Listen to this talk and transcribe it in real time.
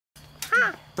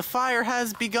The fire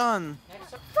has begun.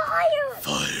 Fire!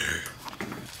 Fire.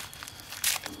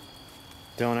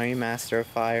 Don't, are you master of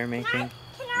fire making? Can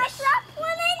I stop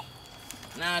swimming?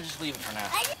 Nah, just leave it for now.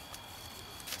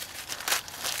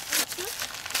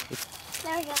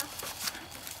 There we go.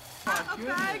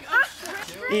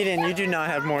 Eden, you do not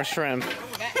have more shrimp.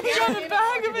 You have a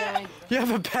bag of it. You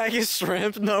have a bag of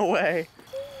shrimp? No way.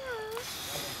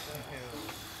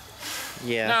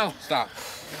 Yeah. No, stop.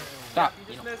 Stop.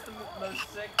 You just missed the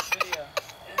most sick video.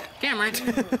 Cameron.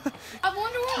 I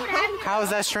wonder what would happen. How is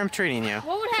that shrimp treating you?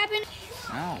 What would happen?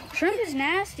 No. Shrimp is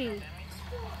nasty.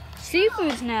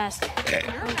 Seafood's nasty.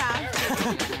 You're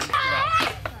nasty.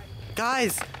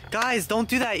 Guys, don't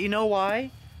do that. You know why?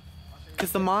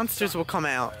 Because the monsters will come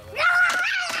out.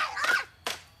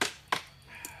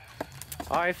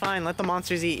 Alright, fine. Let the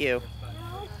monsters eat you.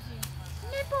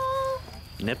 Nipple.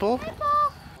 Nipple?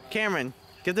 Nipple. Cameron,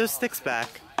 give those sticks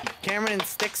back. Cameron and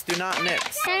sticks do not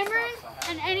mix. Cameron,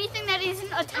 and anything that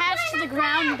isn't attached to the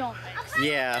ground, you don't mix.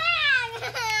 Yeah.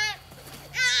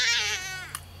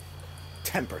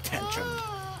 Temper tantrum.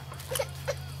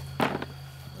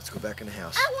 Let's go back in the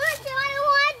house. I want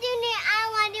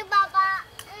to, Papa.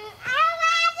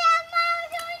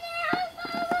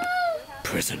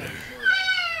 Prisoner.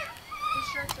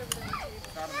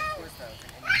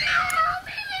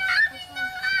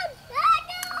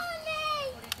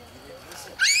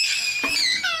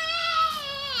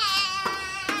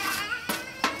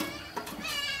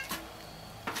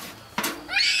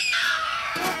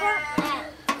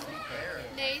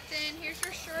 Nathan, here's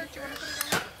your shirt. Do you want to put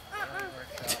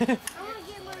it on?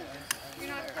 You're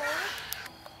not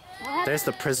cold? There's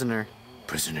the prisoner.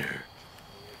 Prisoner.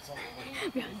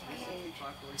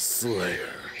 Slayer.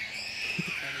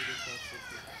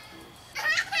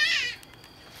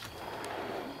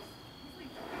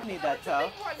 I need that toe.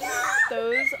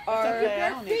 Those are okay, I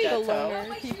don't need the that toe.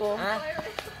 loner people. Huh?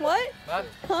 What? What?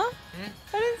 Huh? Hmm?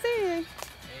 I didn't say anything.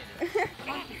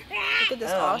 Look at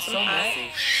this awesome hat.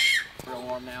 Real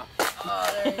warm now.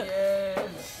 Oh, there he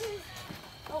is.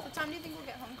 Oh, what time do you think we'll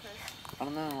get home, Chris? I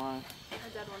don't know why. My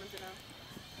dad wanted to know.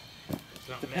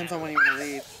 Depends on when you want to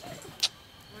leave.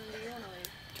 When do you want to leave?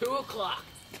 2 o'clock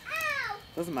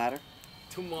Doesn't matter.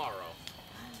 tomorrow.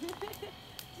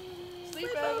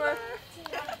 Sleepover.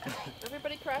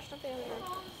 Everybody crashed on family room.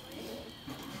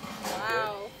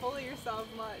 Wow, full of yourself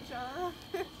much, huh?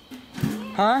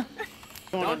 Huh?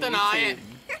 Don't deny it.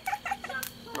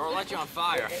 Or I'll let you on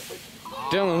fire.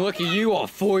 Dylan, look at you all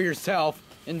for yourself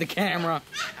in the camera.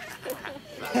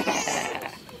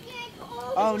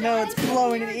 Oh no, it's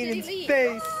blowing in Eden's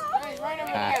face. Right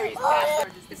over here.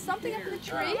 Is something up in the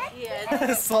tree?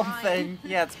 Yeah. Something.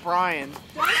 Yeah, it's Brian. Step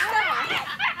on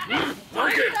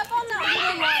that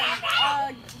little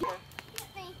line.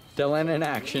 Dylan in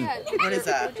action. Yeah. What is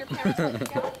that? Would your parents let you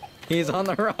go? He's on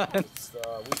the run.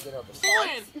 We've been up a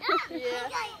Yeah.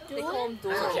 They call him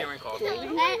That's what Doyle. Cameron called.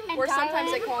 Or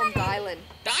sometimes they call him Dylan.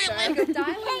 Dylan!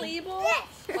 Dylan Liebel.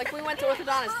 Like we went to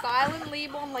orthodontist. Dylan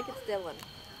Liebel. I'm like, it's Dylan.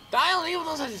 Dylan Evil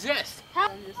doesn't exist.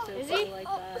 I'm just so funny like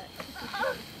that.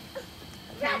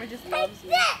 Camera just loves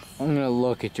you. I'm gonna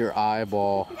look at your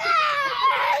eyeball.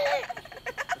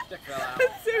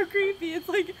 It's so creepy. It's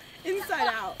like inside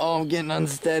out. Oh, I'm getting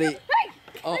unsteady.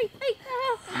 Oh.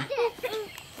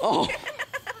 Oh.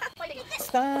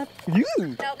 Stop. You.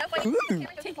 No fighting.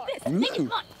 Take this. Take it,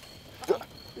 come on.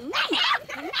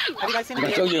 Have you guys seen the I'll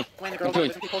video show you. when the girl goes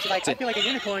with people? She's like, I feel like a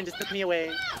unicorn just took me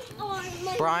away.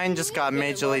 Brian just got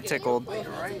majorly tickled.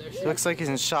 He looks like he's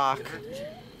in shock.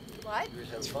 What?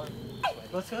 That's fun.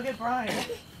 Let's go get Brian. He's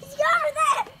over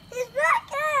there! He's back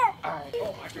there! Alright.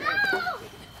 No!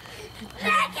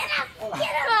 Get him!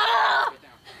 Get him!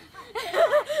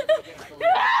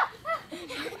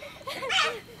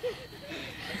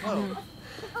 Whoa.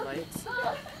 Lights.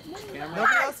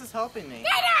 Nobody else is helping me.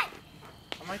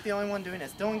 I'm like the only one doing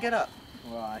this. Dylan, get up.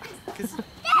 Why? Because. Come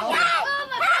on!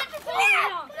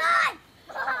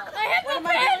 I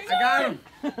got him.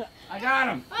 I got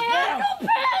him. I have no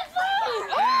pants on!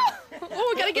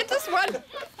 Oh, we gotta get this one.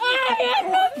 I have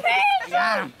no pants I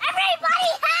got him. Everybody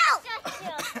help!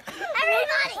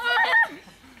 Everybody!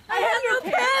 I have no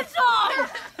pants on!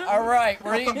 All right,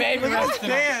 we're eating baby roast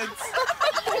tonight. Dance.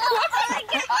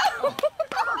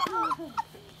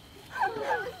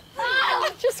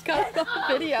 I just got it on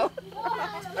video.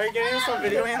 Are you getting us on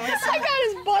video, Annalise? I got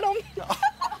his bottom.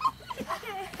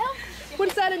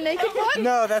 What's that, a naked one?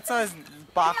 No, that's not his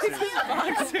boxers.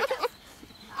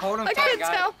 Hold him I tight, can't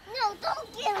guys. tell. No,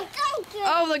 don't get him! Don't get him!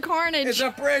 Oh, the carnage. It's a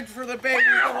bridge for the babies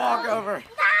to walk over.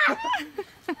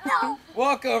 No!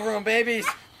 Walk over them, babies.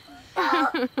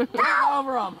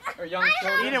 over them. Or young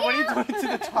children. Eden, what are you doing to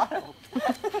the child?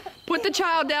 Put the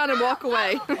child down and walk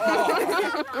away.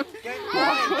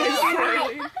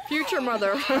 Future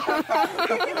mother.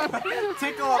 Tickle him,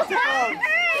 tickle him.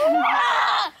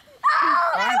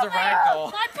 Mine's a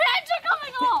ragdoll. My pants are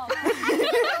coming off!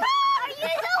 Are you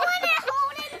the one that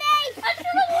holding me? I'm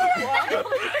the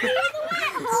one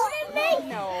that holding me?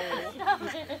 No.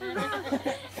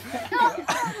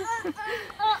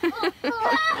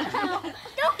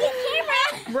 Don't get camera!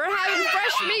 We're having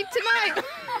fresh meat tonight.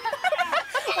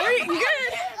 We're eating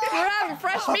good. We're having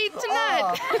fresh meat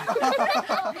tonight.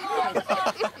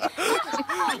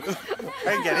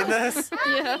 Are you getting this?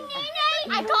 Yeah.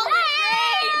 I call it rain!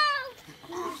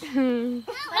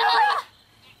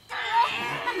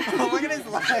 Oh, look at his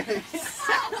legs.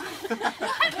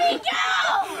 Let me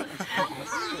go!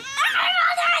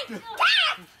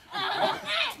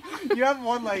 You have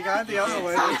one leg on the other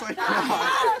leg. It's like,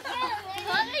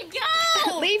 Let me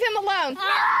go! Leave him alone.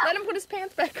 Let him put his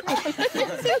pants back on.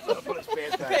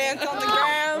 Pants on the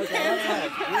ground.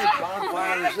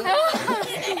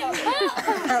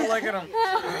 Look at him.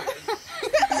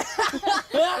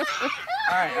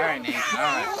 All right, Nate. All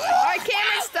right. All right,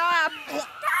 Cameron, stop.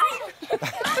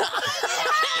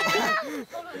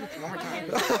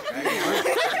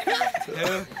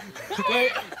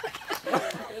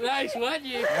 Nice, wasn't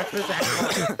you? It's a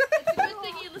good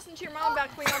thing you listen to your mom about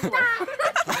clean underwear.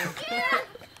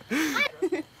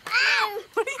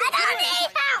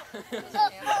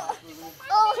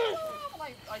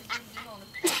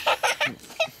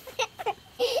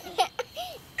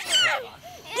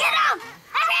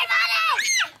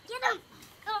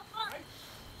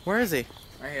 where is he?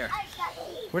 Right here.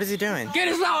 What is he doing? Get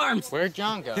his arms! Where'd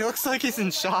John go? He looks like he's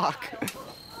in shock.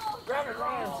 Grab his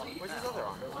arms. Where's his other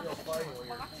arm?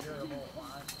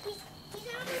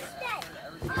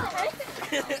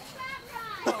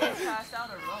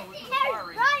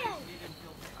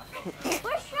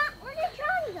 Where did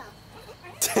John go?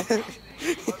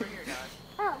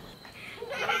 Oh.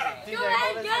 DJ,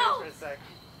 hold his hand for a sec.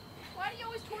 Why do you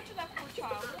always torture that poor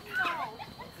child? No. I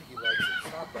think he likes it.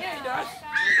 Stop that. Yeah, he does.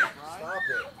 Stop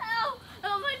it.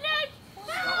 Oh, my neck!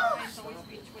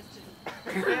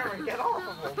 Cameron, get off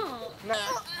of him.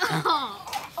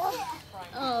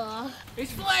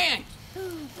 He's flying. Help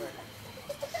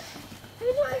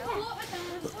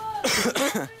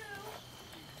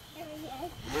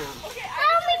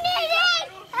me, Nathan!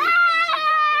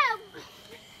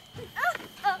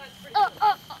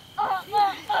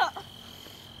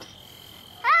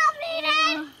 Help me,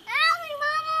 Nathan! Help me,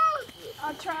 Mama!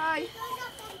 I'll try.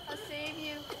 I'll save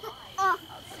you. I'll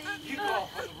save you.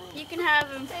 You can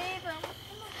have him. Save him.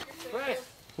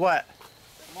 What?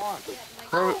 Come on.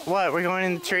 What? We're going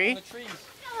in the tree? The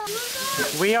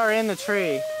trees. We are in the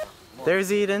tree.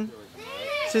 There's Eden.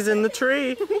 She's in the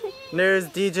tree. There's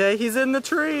DJ. He's in the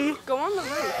tree. Go on the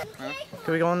roof.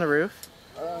 Can we go on the roof?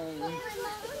 Yeah,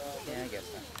 I guess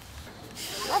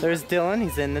so. There's Dylan.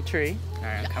 He's in the tree. All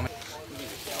right, I'm coming.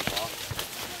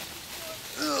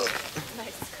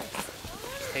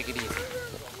 Take it easy.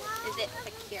 Is it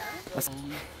secure?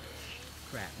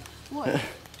 Crap. What?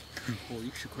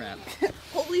 Holy crap.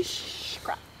 Holy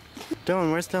crap.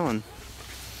 Dylan, where's Dylan?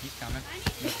 He's coming.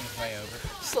 Making his way over.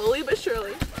 Slowly but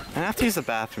surely. I have to use the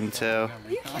bathroom too. Are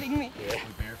you kidding me? Your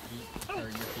bare feet, or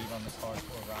your feet on this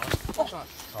hardcore rock.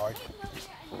 Hard.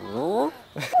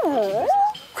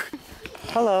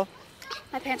 Hello.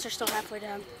 My pants are still halfway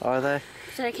down. Are they?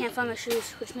 So I can't find my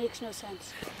shoes, which makes no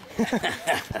sense.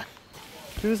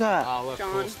 Who's that? Oh, look,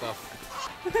 John. cool stuff.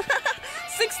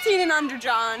 16 and under,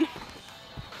 John.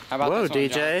 How about Whoa, this one,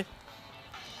 DJ.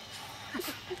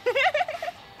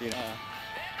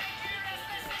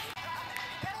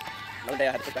 Another day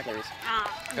I had to put back Larry's.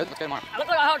 Good, good, Mark.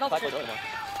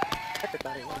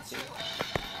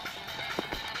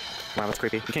 Wow, that's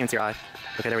creepy. You can't even see your eye.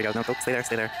 Okay, there we go. No, oh, stay there,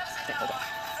 stay there.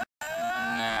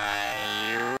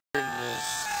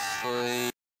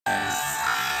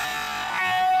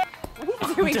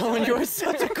 Dylan, you are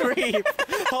such a creep.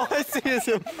 All I see is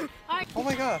him. Oh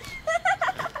my gosh.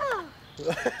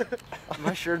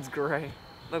 My shirt's gray.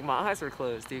 Look, my eyes are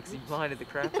closed, dude, because you blinded the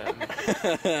crap out of me.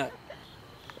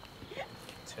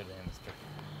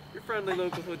 Your friendly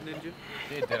local hood ninja.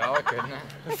 Dude, did all I could, man.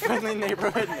 Friendly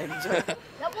neighborhood ninja.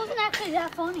 That wasn't actually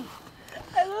that funny.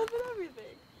 I love it,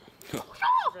 everything.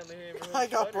 Friendly neighborhood I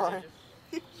got spider Brian.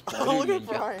 ninja. Oh, look at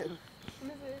Brian.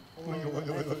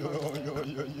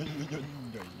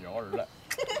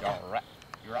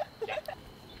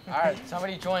 Alright,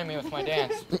 somebody join me with my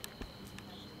dance.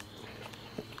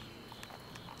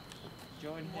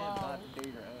 Join him, not do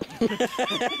your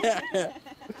own.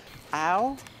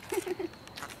 Ow.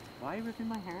 Why are you ripping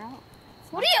my hair out?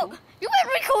 What are you? You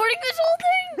been recording this whole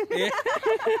thing?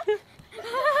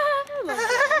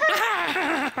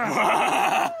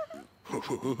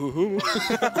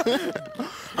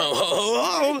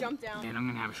 Jump down. And I'm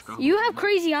gonna have a stroke. You have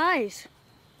crazy eyes.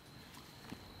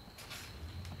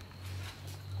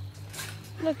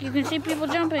 Look, you can see people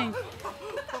jumping.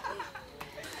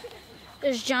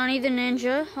 There's Johnny the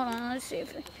Ninja. Hold on, let's see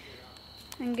if I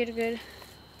can get a good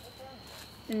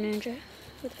the ninja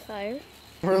with fire.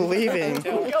 We're leaving.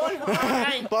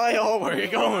 Bye all, where are you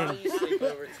going? You sleep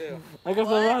over too. I guess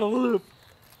I'm out of loop.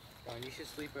 You should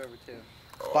sleep over too.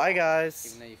 Bye guys.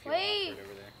 Even though you feel Wait. awkward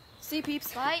over there. See,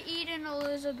 peeps. Bye, Eden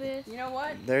Elizabeth. You know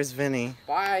what? There's Vinny.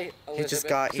 Bye, Elizabeth. He just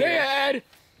got Say here. Ed!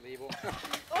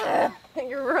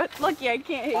 You're lucky I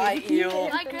can't Bye, hear you. Eel.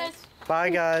 Bye, Chris. Bye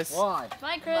guys. Why?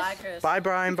 Bye, Chris. Bye, Chris. Bye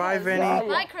Brian. Bye Vinny.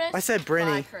 Bye, Chris. I said Bye,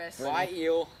 Brinny. Chris. Bye,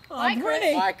 Eel. Bye,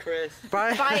 Chris. Bye, Chris.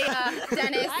 Bye. Bye,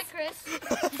 Dennis. Bye, Chris.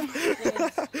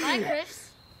 Bye, Chris.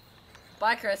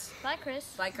 Bye, Chris. Bye, Chris.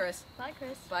 Bye, Chris. Bye,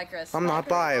 Chris. Bye, Chris. I'm not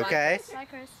bye, okay? Bye,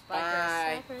 Chris. Bye,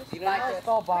 Bye, Chris. You Bye, know how to Chris.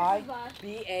 spell bye? Bye.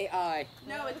 B-A-I.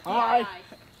 No, it's Bye.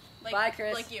 Like, bye,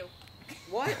 Chris. Like you.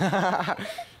 What?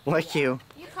 Like you.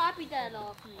 You copied that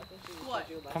off me. What?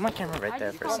 Put my camera right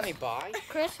there You for a call second. me bye?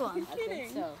 Chris one. Kidding.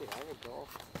 Dude, I have a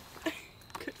girlfriend.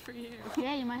 Good for you.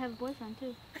 Yeah, you might have a boyfriend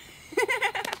too.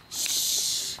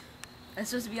 I'm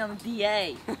supposed to be on the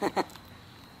DA.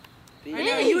 I know,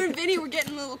 B-A. you and Vinny were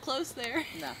getting a little close there.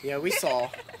 Yeah, we saw.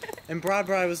 And Bri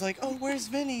was like, oh, where's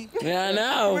Vinny? Yeah, I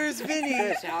know. Where's Vinny?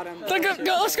 Chris, out him.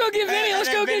 Let's go get Vinny. Let's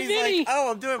And go then get Vinny's Vinny. Like,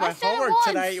 oh, I'm doing my I said it homework once.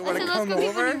 tonight. You I want to said, let's come go get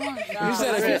over? Vinny once. You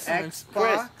said Chris, it.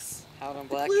 Xbox. How them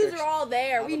black Clues chicks. are all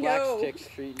there. How We the black know. chicks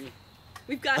treating you.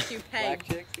 We've got you Black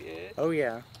pegged. chicks, yeah. Oh,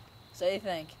 yeah. So you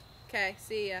think? Okay,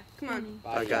 see ya. Come on.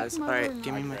 Bye, guys. All right,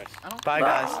 give me my... Chris. Bye,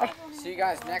 guys. See you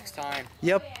guys next time.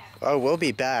 Yep. Oh, we'll be See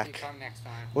you back. come next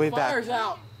time. We'll be back. Fire's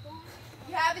out.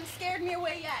 You haven't scared me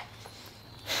away yet.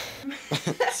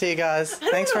 See you guys.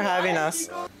 Thanks for having us.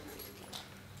 All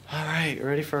right,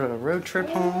 ready for a road trip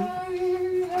home?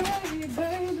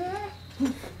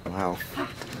 Wow. I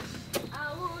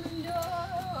wanna know.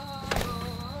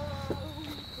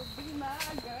 Be my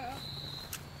girl.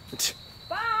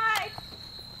 Bye.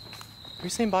 Who are you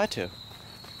saying bye to?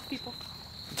 People.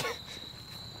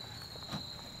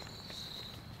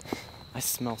 I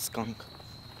smell skunk.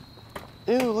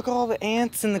 Ew, look at all the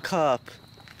ants in the cup.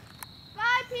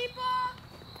 Bye, people.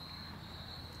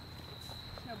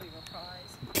 Nobody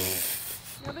replies.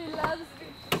 Nobody loves me.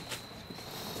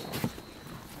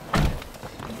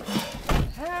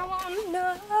 I wanna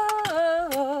know.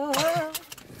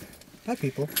 Bye,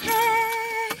 people.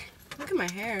 Hey, look at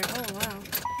my hair. Oh wow.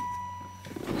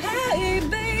 Hey,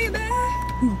 baby.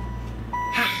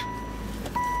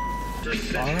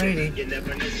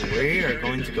 Alrighty. We are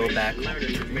going to go back home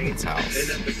to Green's house.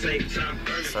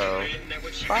 So,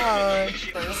 bye.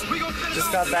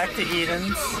 Just got back to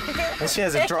Eden's. And she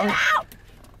has a drunk...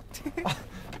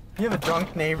 You have a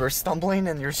drunk neighbor stumbling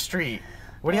in your street.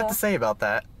 What do you have to say about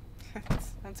that?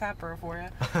 That's Happer for you.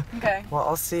 Okay. Well,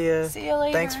 I'll see you. See you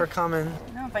later. Thanks for coming.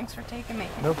 No, thanks for taking me.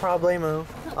 No problemo.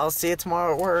 I'll see you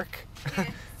tomorrow at work. See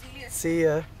ya. See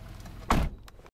ya.